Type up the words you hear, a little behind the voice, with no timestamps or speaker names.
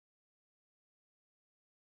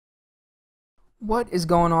What is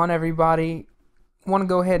going on, everybody? Want to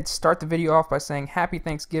go ahead and start the video off by saying happy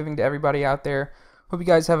Thanksgiving to everybody out there. Hope you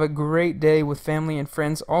guys have a great day with family and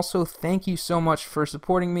friends. Also, thank you so much for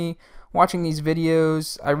supporting me, watching these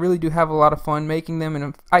videos. I really do have a lot of fun making them,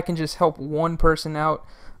 and if I can just help one person out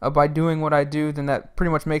by doing what I do, then that pretty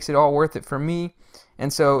much makes it all worth it for me.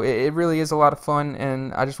 And so it really is a lot of fun,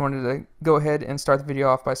 and I just wanted to go ahead and start the video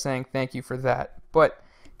off by saying thank you for that. But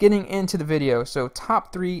getting into the video, so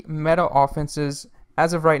top 3 meta offenses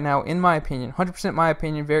as of right now, in my opinion, 100% my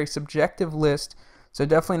opinion, very subjective list, so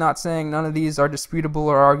definitely not saying none of these are disputable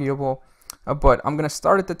or arguable, but I'm going to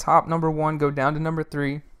start at the top, number 1, go down to number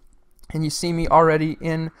 3, and you see me already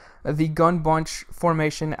in the gun bunch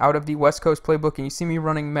formation out of the West Coast playbook, and you see me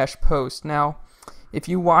running mesh post. Now, if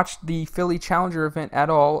you watched the Philly Challenger event at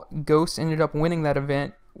all, Ghost ended up winning that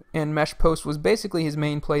event, and mesh post was basically his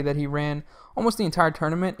main play that he ran almost the entire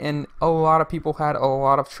tournament, and a lot of people had a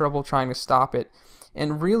lot of trouble trying to stop it.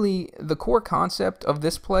 And really, the core concept of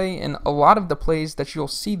this play and a lot of the plays that you'll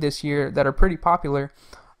see this year that are pretty popular,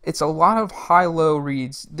 it's a lot of high-low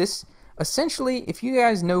reads. This, essentially, if you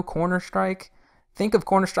guys know Counter-Strike, think of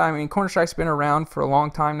Counter-Strike. I mean, Counter-Strike's been around for a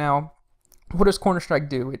long time now. What does Counter-Strike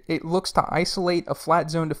do? It looks to isolate a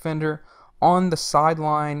flat zone defender on the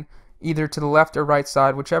sideline, either to the left or right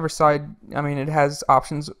side, whichever side. I mean, it has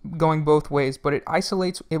options going both ways, but it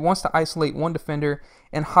wants to isolate one defender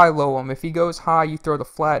and high-low him. If he goes high, you throw the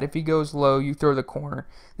flat. If he goes low, you throw the corner.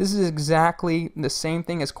 This is exactly the same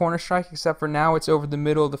thing as Counter-Strike, except for now it's over the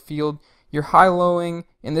middle of the field. You're high-lowing,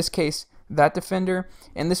 in this case, that defender,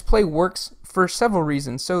 and this play works for several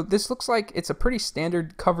reasons. So this looks like it's a pretty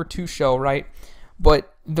standard cover 2 shell, right?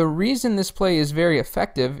 But the reason this play is very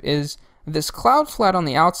effective is this cloud flat on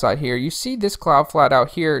the outside here. You see this cloud flat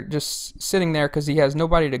out here just sitting there because he has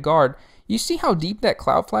nobody to guard. You see how deep that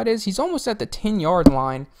cloud flat is? He's almost at the 10-yard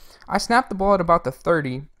line. I snapped the ball at about the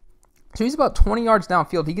 30. So he's about 20 yards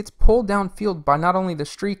downfield. He gets pulled downfield by not only the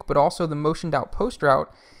streak but also the motioned out post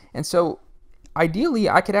route. And so ideally,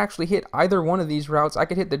 I could actually hit either one of these routes. I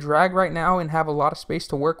could hit the drag right now and have a lot of space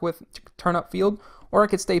to work with to turn up field, or I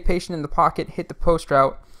could stay patient in the pocket, hit the post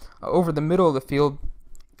route over the middle of the field.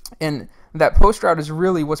 And that post route is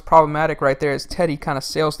really what's problematic right there, as Teddy kind of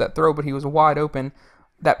sails that throw, but he was wide open.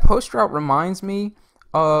 That post route reminds me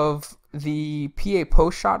of the PA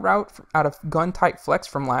post shot route out of gun type flex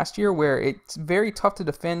from last year, where it's very tough to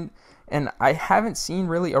defend, and I haven't seen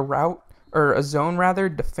really a zone rather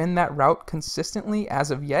defend that route consistently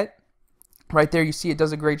as of yet. Right there you see it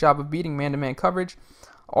does a great job of beating man-to-man coverage.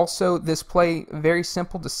 Also, this play, very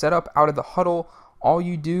simple to set up out of the huddle. All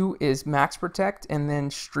you do is max protect and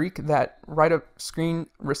then streak that right up screen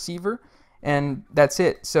receiver, and that's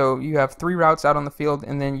it. So you have 3 routes out on the field,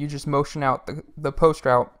 and then you just motion out the post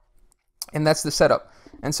route, and that's the setup.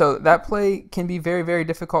 And so that play can be very, very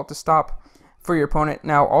difficult to stop for your opponent.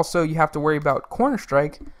 Now also you have to worry about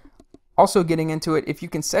Counter-Strike. Also getting into it, if you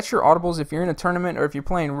can set your audibles, if you're in a tournament or if you're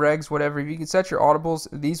playing regs, whatever, if you can set your audibles,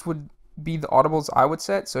 these would be the audibles I would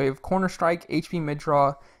set. So you have Counter-Strike, HP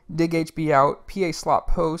mid-draw, dig HB out, PA slot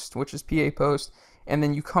post, which is PA post, and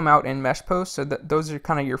then you come out and mesh post. So those are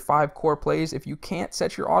kind of your 5 core plays. If you can't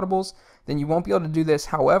set your audibles, then you won't be able to do this.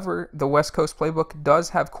 However, the West Coast playbook does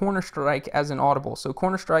have Counter-Strike as an audible. So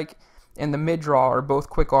Counter-Strike and the mid-draw are both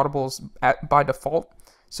quick audibles by default.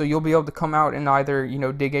 So you'll be able to come out and either,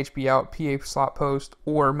 dig HB out, PA slot post,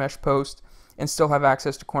 or mesh post, and still have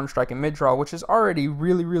access to Counter-Strike and mid-draw, which is already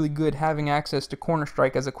really, really good, having access to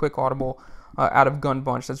Counter-Strike as a quick audible out of gun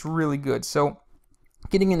bunch. That's really good. So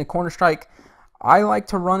getting into Counter-Strike, I like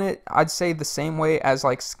to run it, I'd say, the same way as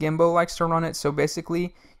like Skimbo likes to run it. So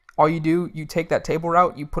basically, all you do, you take that table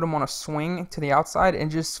route, you put him on a swing to the outside,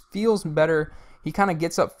 and just feels better. He kind of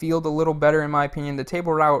gets upfield a little better, in my opinion. The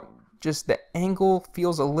table route, just the angle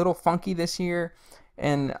feels a little funky this year,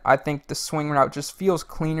 and I think the swing route just feels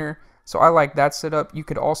cleaner. So I like that setup. You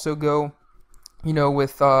could also go,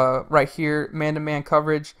 with right here, man-to-man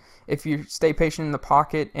coverage. If you stay patient in the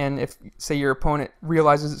pocket, and if, say, your opponent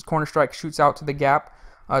realizes it's Counter-Strike, shoots out to the gap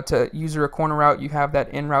to user a corner route, you have that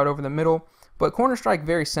in route over the middle. But Counter-Strike,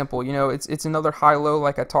 very simple. It's another high-low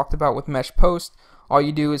like I talked about with mesh post. All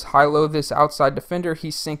you do is high-low this outside defender.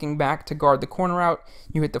 He's sinking back to guard the corner route.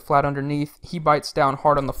 You hit the flat underneath. He bites down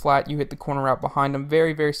hard on the flat. You hit the corner route behind him.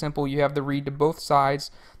 Very, very simple. You have the read to both sides,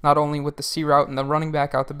 not only with the C route and the running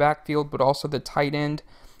back out the backfield, but also the tight end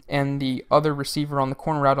and the other receiver on the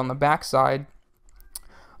corner route on the backside.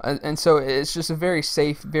 And so it's just a very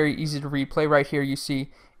safe, very easy to read play. Right here you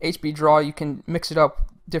see HB draw. You can mix it up,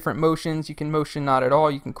 different motions. You can motion not at all.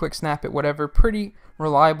 You can quick snap it, whatever. Pretty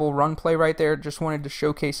reliable run play right there. Just wanted to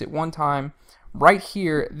showcase it one time right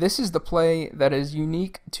here, this is the play that is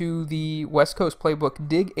unique to the West Coast playbook.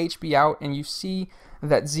 Dig HB out, and you see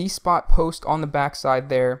that Z spot post on the backside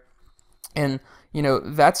there. And, you know,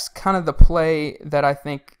 that's kind of the play that I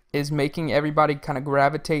think is making everybody kind of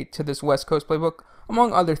gravitate to this West Coast playbook,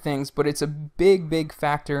 among other things, but it's a big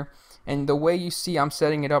factor. And the way you see I'm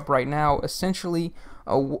setting it up right now, essentially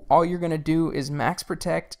all you're going to do is max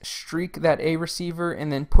protect, streak that A receiver,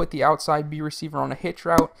 and then put the outside B receiver on a hitch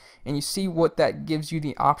route. And you see what that gives you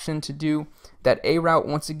the option to do. That A route,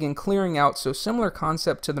 once again, clearing out. So similar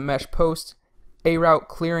concept to the mesh post. A route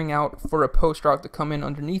clearing out for a post route to come in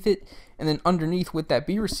underneath it, and then underneath with that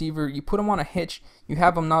B receiver, you put him on a hitch. You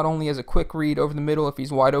have him not only as a quick read over the middle, if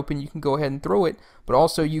he's wide open you can go ahead and throw it, but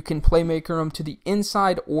also you can playmaker him to the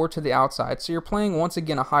inside or to the outside. So you're playing, once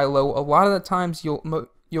again, a high-low. A lot of the times you'll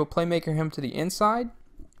playmaker him to the inside,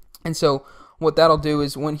 and so what that'll do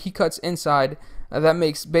is when he cuts inside, that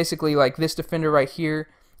makes basically like this defender right here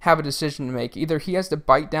have a decision to make. Either he has to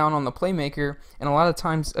bite down on the playmaker, and a lot of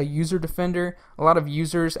times a user defender, a lot of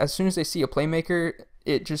users, as soon as they see a playmaker,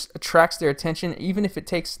 it just attracts their attention. Even if it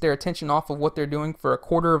takes their attention off of what they're doing for a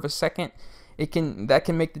quarter of a second, that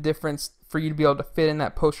can make the difference for you to be able to fit in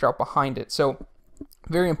that post route behind it. So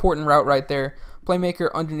very important route right there.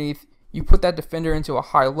 Playmaker underneath, you put that defender into a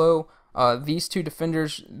high-low. These two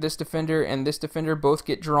defenders, this defender and this defender, both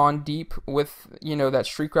get drawn deep with, you know, that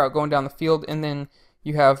streak route going down the field, and then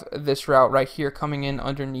you have this route right here coming in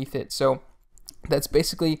underneath it. So that's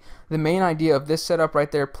basically the main idea of this setup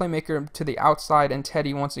right there. Playmaker to the outside, and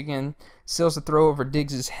Teddy once again seals the throw over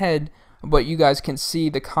Diggs' head, but you guys can see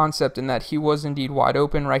the concept in that he was indeed wide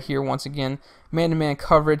open right here. Once again, man-to-man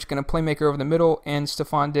coverage, going to playmaker over the middle, and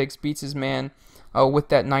Stephon Diggs beats his man with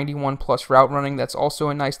that 91 plus route running. That's also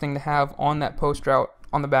a nice thing to have on that post route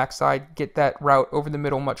on the backside. Get that route over the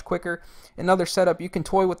middle much quicker. Another setup, you can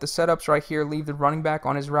toy with the setups right here, leave the running back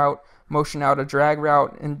on his route, motion out a drag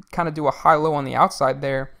route, and kind of do a high-low on the outside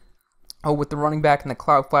there with the running back and the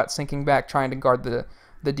cloud flat sinking back, trying to guard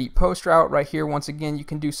the deep post route. Right here, once again, you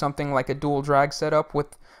can do something like a dual drag setup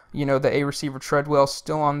with, you know, the A receiver Treadwell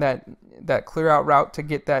still on that clear out route to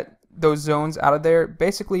get those zones out of there.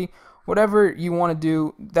 Basically, whatever you want to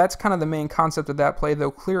do, that's kind of the main concept of that play,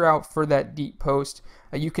 though. Clear out for that deep post.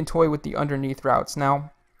 You can toy with the underneath routes.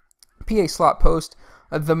 Now, PA slot post,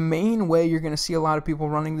 the main way you're going to see a lot of people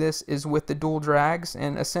running this is with the dual drags,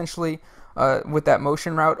 and essentially with that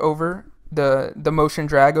motion route over, the motion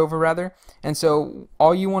drag over rather. And so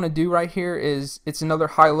all you want to do right here is it's another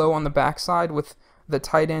high-low on the backside with the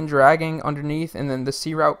tight end dragging underneath, and then the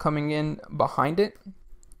C route coming in behind it.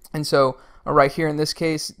 And so right here in this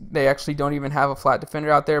case, they actually don't even have a flat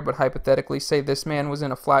defender out there, but hypothetically, say this man was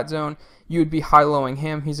in a flat zone, you would be high-lowing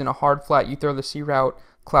him. He's in a hard flat. You throw the C route,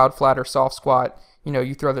 cloud flat, or soft squat. You know,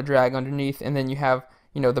 you throw the drag underneath, and then you have,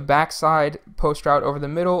 you know, the backside post route over the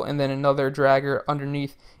middle, and then another dragger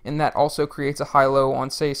underneath, and that also creates a high-low on,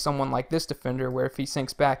 say, someone like this defender, where if he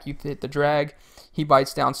sinks back, you hit the drag, he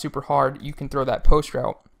bites down super hard, you can throw that post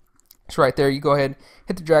route. So right there, you go ahead,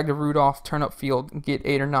 hit the drag to Rudolph, turn up field, and get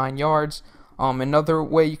 8 or 9 yards. Another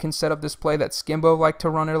way you can set up this play that Skimbo liked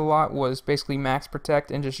to run it a lot was basically max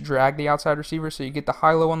protect and just drag the outside receiver, so you get the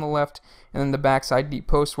high-low on the left and then the backside deep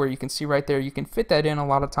post, where you can see right there, you can fit that in a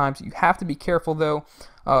lot of times. You have to be careful though.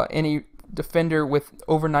 Any defender with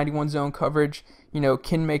over 91 zone coverage, you know,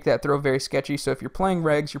 can make that throw very sketchy. So if you're playing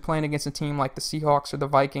regs, you're playing against a team like the Seahawks or the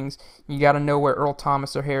Vikings, you got to know where Earl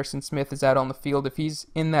Thomas or Harrison Smith is at on the field. If he's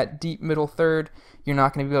in that deep middle third, you're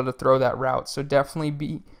not going to be able to throw that route. So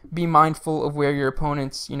definitely be mindful of where your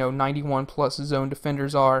opponent's, you know, 91 plus zone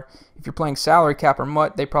defenders are. If you're playing salary cap or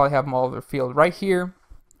mutt, they probably have them all over the field. Right here,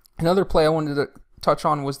 another play I wanted to touch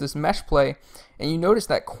on was this mesh play, and you notice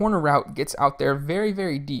that corner route gets out there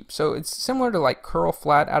very deep. So it's similar to like curl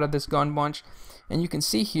flat out of this gun bunch, and you can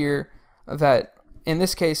see here that in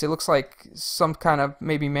this case it looks like some kind of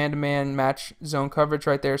maybe man-to-man match zone coverage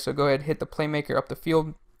right there. So go ahead, hit the playmaker up the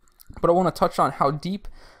field. But I want to touch on how deep,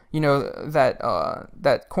 you know,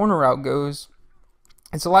 that corner route goes.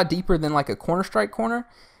 It's a lot deeper than like a corner strike corner.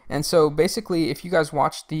 And so basically, if you guys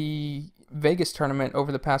watched the Vegas tournament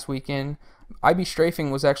over the past weekend, IB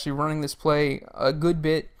Strafing was actually running this play a good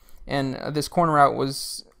bit, and this corner route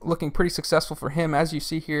was looking pretty successful for him. As you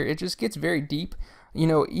see here, it just gets very deep. You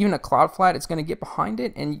know, even a cloud flat, it's going to get behind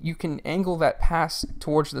it, and you can angle that pass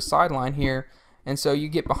towards the sideline here. And so you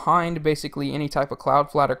get behind basically any type of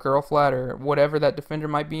cloud flat or curl flat or whatever that defender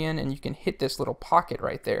might be in, and you can hit this little pocket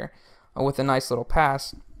right there with a nice little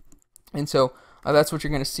pass. And so that's what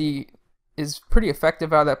you're going to see is pretty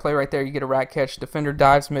effective out of that play right there. You get a rat catch, defender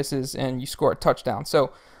dives, misses, and you score a touchdown.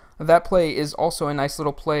 So that play is also a nice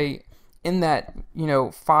little play in that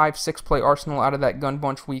 5-6 play arsenal out of that gun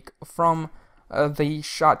bunch week from the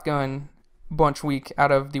shotgun bunch week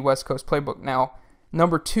out of the West Coast playbook. Now,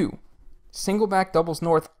 number 2, Singleback Doubles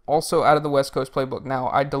North, also out of the West Coast playbook. Now,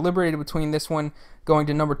 I deliberated between this one going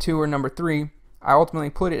to number 2 or number 3. I ultimately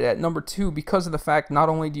put it at number 2 because of the fact not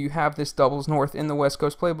only do you have this Doubles North in the West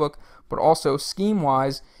Coast playbook, but also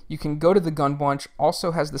scheme-wise, you can go to the gun bunch,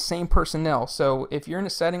 also has the same personnel. So if you're in a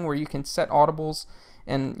setting where you can set audibles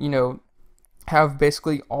and, have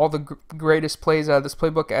basically all the greatest plays out of this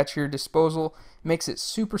playbook at your disposal, makes it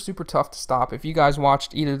super, super tough to stop. If you guys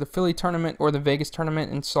watched either the Philly tournament or the Vegas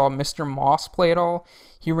tournament and saw Mr. Moss play at all,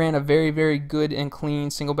 he ran a very, very good and clean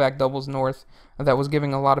Singleback Doubles North that was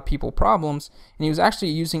giving a lot of people problems, and he was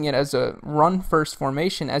actually using it as a run-first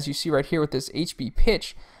formation, as you see right here with this HB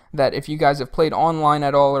pitch, that if you guys have played online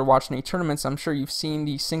at all or watched any tournaments, I'm sure you've seen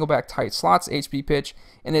the Singleback Tight Slots HB pitch,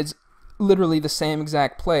 and it's literally the same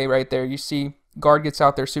exact play right there. You see guard gets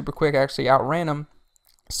out there super quick, actually outran him,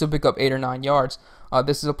 still pick up 8 or 9 yards.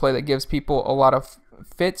 This is a play that gives people a lot of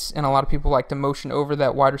fits, and a lot of people like to motion over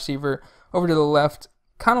that wide receiver over to the left,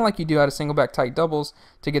 kind of like you do out of Singleback Tight Doubles,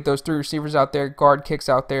 to get those 3 receivers out there, guard kicks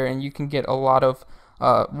out there, and you can get a lot of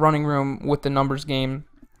running room with the numbers game.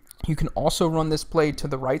 You can also run this play to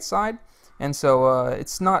the right side, and so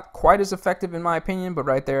it's not quite as effective in my opinion, but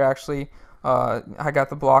right there actually I got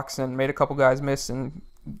the blocks and made a couple guys miss and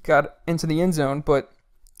got into the end zone. But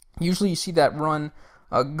usually you see that run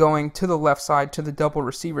going to the left side, to the double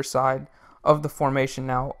receiver side of the formation.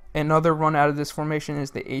 Now, another run out of this formation is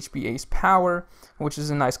the HB Ace Power, which is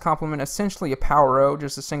a nice complement, essentially a Power O,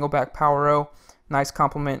 just a single back Power O. Nice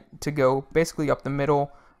complement to go basically up the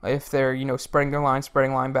middle if they're, spreading their line,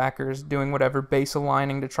 spreading linebackers, doing whatever, base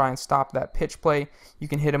aligning to try and stop that pitch play. You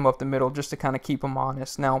can hit them up the middle just to kind of keep them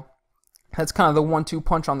honest. Now, that's kind of the 1-2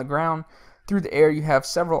 punch on the ground. Through the air, you have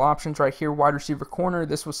several options right here. Wide receiver corner,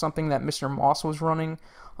 this was something that Mr. Moss was running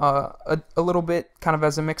a little bit kind of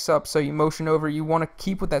as a mix-up. So you motion over, you want to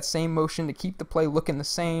keep with that same motion to keep the play looking the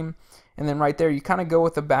same. And then right there, you kind of go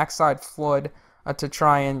with the backside flood to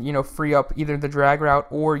try and, free up either the drag route,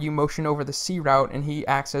 or you motion over the C route, and he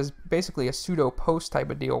acts as basically a pseudo post type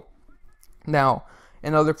of deal. Now,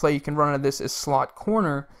 another play you can run out of this is slot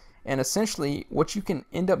corner. And essentially, what you can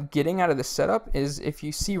end up getting out of the setup is, if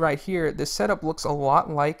you see right here, this setup looks a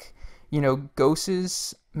lot like,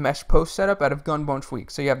 Ghost's mesh post setup out of Gun Bunch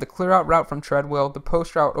Week. So you have the clear out route from Treadwell, the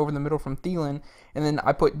post route over the middle from Thielen, and then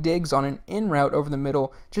I put Diggs on an in route over the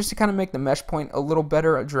middle just to kind of make the mesh point a little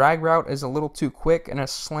better. A drag route is a little too quick, and a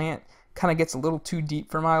slant kind of gets a little too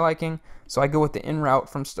deep for my liking. So I go with the in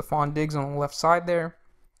route from Stephon Diggs on the left side there.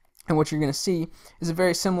 And what you're going to see is a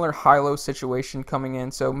very similar high-low situation coming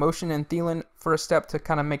in. So motion and Thielen for a step to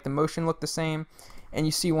kind of make the motion look the same. And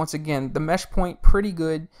you see, once again, the mesh point pretty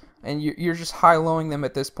good. And you're just high-lowing them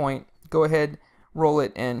at this point. Go ahead, roll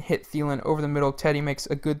it, and hit Thielen over the middle. Teddy makes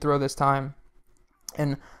a good throw this time.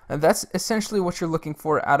 And that's essentially what you're looking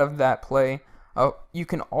for out of that play. You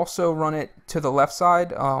can also run it to the left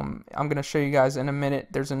side. I'm going to show you guys in a minute.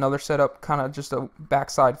 There's another setup, kind of just a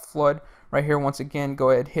backside flood. Right here, once again,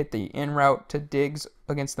 go ahead, hit the in route to Diggs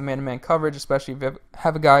against the man-to-man coverage, especially if you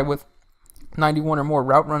have a guy with 91 or more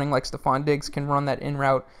route running like Stephon Diggs, can run that in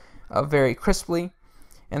route very crisply.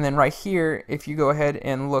 And then right here, if you go ahead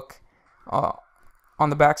and look on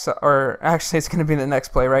the backside, or actually it's going to be the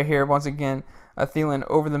next play right here, once again, Thielen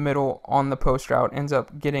over the middle on the post route ends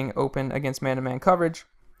up getting open against man-to-man coverage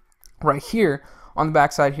right here on the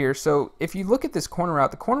backside here. So if you look at this corner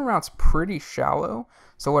route, the corner route's pretty shallow.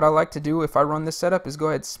 So what I like to do if I run this setup is go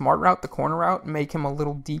ahead, smart route the corner route, make him a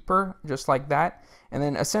little deeper, just like that. And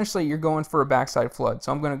then essentially you're going for a backside flood.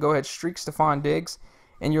 So I'm going to go ahead, streak Stephon Diggs,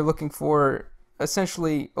 and you're looking for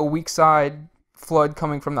essentially a weak side flood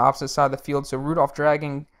coming from the opposite side of the field. So Rudolph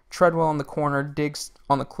dragging Treadwell in the corner, Diggs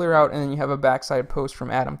on the clear out, and then you have a backside post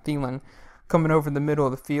from Adam Thielen coming over the middle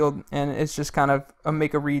of the field. And it's just kind of a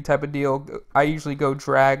make a read type of deal. I usually go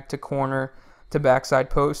drag to corner to backside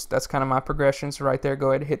post. That's kind of my progression. So right there,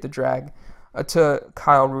 go ahead and hit the drag to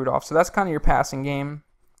Kyle Rudolph. So that's kind of your passing game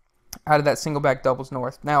out of that Singleback Doubles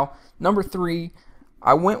North. Now, number 3,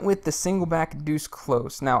 I went with the Singleback Deuce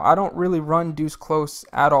Close. Now, I don't really run Deuce Close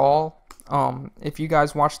at all. If you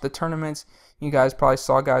guys watched the tournaments, you guys probably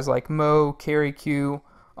saw guys like Mo, Carry Q.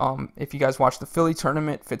 If you guys watched the Philly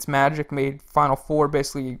tournament, Fitzmagic made Final Four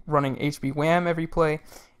basically running HB Wham every play.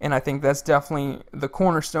 And I think that's definitely the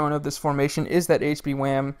cornerstone of this formation, is that HB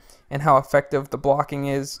Wham and how effective the blocking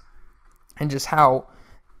is, and just how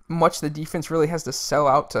much the defense really has to sell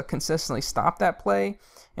out to consistently stop that play.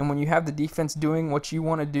 And when you have the defense doing what you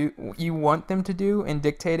want them to do and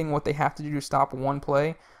dictating what they have to do to stop one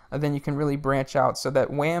play, then you can really branch out. So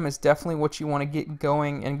that wham is definitely what you want to get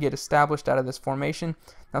going and get established out of this formation.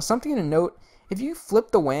 Now, something to note, if you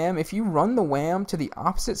flip the wham, if you run the wham to the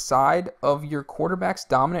opposite side of your quarterback's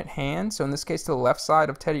dominant hand, so in this case to the left side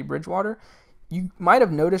of Teddy Bridgewater, you might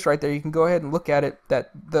have noticed right there, you can go ahead and look at it,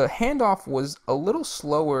 that the handoff was a little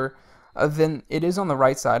slower than it is on the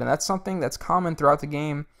right side, and that's something that's common throughout the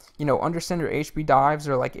game. You know, undercenter HB dives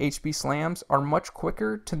or like HB slams are much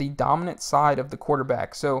quicker to the dominant side of the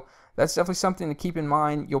quarterback, so that's definitely something to keep in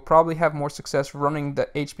mind. You'll probably have more success running the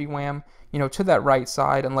HB wham, you know, to that right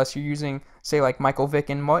side, unless you're using, say, like Michael Vick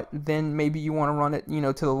and Mutt. Then maybe you want to run it, you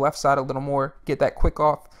know, to the left side a little more, get that quick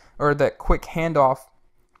off or that quick handoff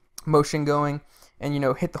motion going, and, you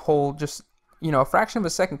know, hit the hole just, you know, a fraction of a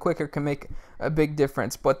second quicker can make a big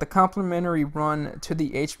difference. But the complementary run to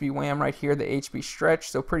the HB wham right here, the HB stretch,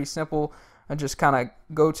 so pretty simple. Just kind of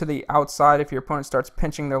go to the outside if your opponent starts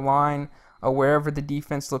pinching their line, wherever the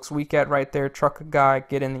defense looks weak at right there, truck a guy,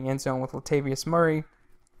 get in the end zone with Latavius Murray.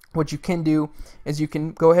 What you can do is you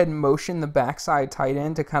can go ahead and motion the backside tight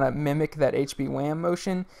end to kind of mimic that HB wham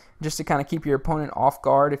motion, just to kind of keep your opponent off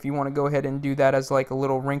guard. If you want to go ahead and do that as like a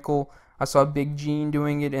little wrinkle, I saw Big Gene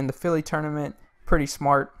doing it in the Philly tournament, pretty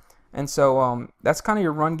smart. And so that's kind of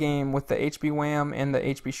your run game with the HB wham and the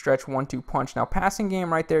HB stretch 1-2 punch. Now, passing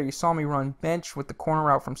game right there, you saw me run bench with the corner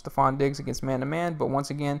route from Stephon Diggs against man-to-man, but once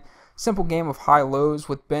again, simple game of high-lows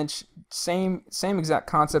with bench, same exact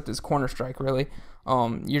concept as corner strike, really.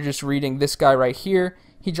 You're just reading this guy right here.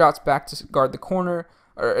 He drops back to guard the corner,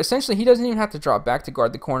 or essentially he doesn't even have to drop back to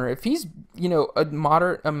guard the corner. If he's, you know, a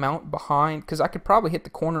moderate amount behind, because I could probably hit the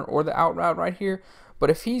corner or the out route right here, but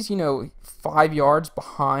if he's, you know, 5 yards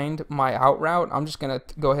behind my out route, I'm just going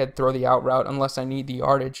to go ahead and throw the out route unless I need the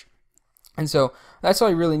yardage. And so that's all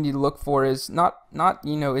you really need to look for, is not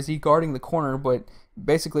you know, is he guarding the corner, but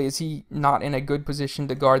basically, is he not in a good position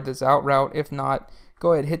to guard this out route? If not,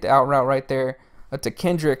 go ahead, hit the out route right there to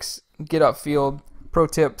Kendricks, get upfield. Pro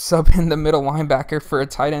tip, sub in the middle linebacker for a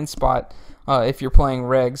tight end spot if you're playing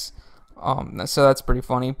regs. So that's pretty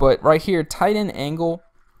funny. But right here, tight end angle.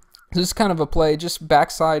 This is kind of a play, just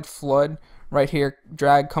backside flood right here,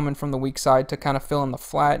 drag coming from the weak side to kind of fill in the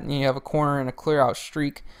flat, and you have a corner and a clear out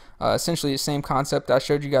streak. Essentially the same concept I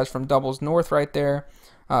showed you guys from doubles north right there.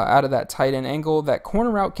 Out of that tight end angle. That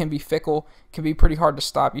corner route can be fickle, can be pretty hard to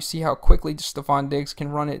stop. You see how quickly Stephon Diggs can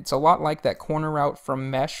run it. It's a lot like that corner route from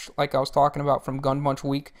mesh, like I was talking about from Gun Bunch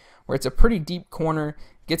Week, where it's a pretty deep corner,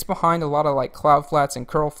 gets behind a lot of like cloud flats and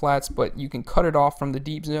curl flats, but you can cut it off from the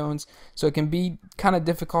deep zones, so it can be kind of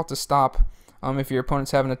difficult to stop if your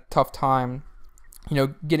opponent's having a tough time, you know,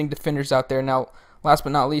 getting defenders out there. Now, last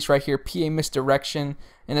but not least, right here, PA misdirection,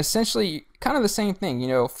 and essentially kind of the same thing, you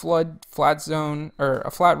know, flood, flat zone, or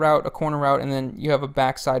a flat route, a corner route, and then you have a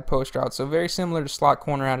backside post route. So very similar to slot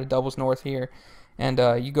corner out of doubles north here. And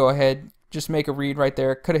you go ahead, just make a read right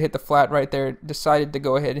there. Could have hit the flat right there, decided to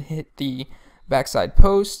go ahead and hit the backside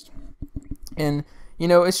post. And, you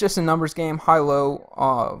know, it's just a numbers game,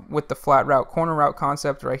 high-low with the flat route, corner route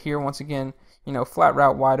concept right here. Once again, you know, flat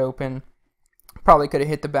route wide open. Probably could have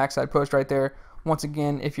hit the backside post right there. Once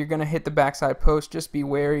again, if you're going to hit the backside post, just be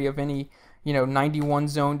wary of any, you know, 91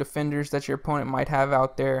 zone defenders that your opponent might have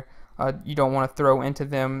out there. You don't want to throw into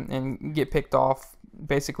them and get picked off.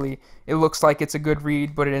 Basically, it looks like it's a good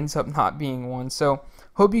read, but it ends up not being one. So,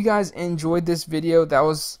 hope you guys enjoyed this video.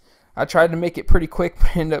 I tried to make it pretty quick, but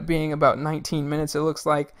it ended up being about 19 minutes, it looks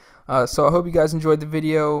like. So I hope you guys enjoyed the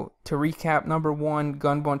video. To recap, number 1,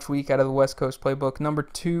 Gun Bunch Week out of the West Coast Playbook. Number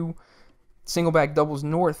 2, Singleback Doubles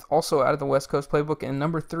North, also out of the West Coast Playbook. And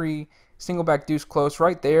number 3, Singleback Deuce Close.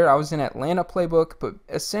 Right there, I was in Atlanta Playbook, but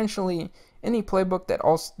essentially any playbook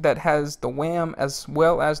that has the wham as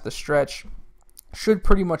well as the stretch should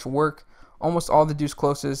pretty much work. Almost all the Deuce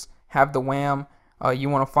Closes have the wham. You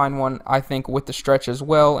want to find one, I think, with the stretch as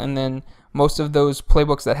well, and then most of those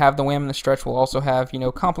playbooks that have the wham and the stretch will also have, you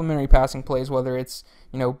know, complementary passing plays, whether it's,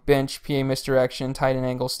 you know, bench, PA misdirection, tight end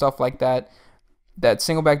angle, stuff like that. That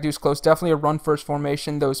Singleback Deuce Close, definitely a run-first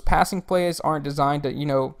formation. Those passing plays aren't designed to, you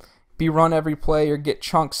know, be run every play or get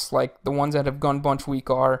chunks like the ones that have Gun Bunch Week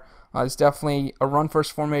are. It's definitely a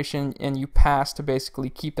run-first formation, and you pass to basically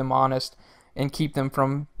keep them honest and keep them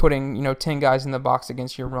from putting, you know, 10 guys in the box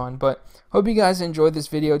against your run. But hope you guys enjoyed this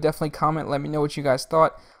video. Definitely comment, let me know what you guys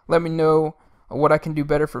thought. Let me know what I can do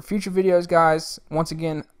better for future videos, guys. Once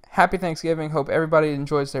again, happy Thanksgiving. Hope everybody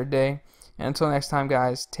enjoys their day. And until next time,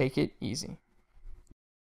 guys, take it easy.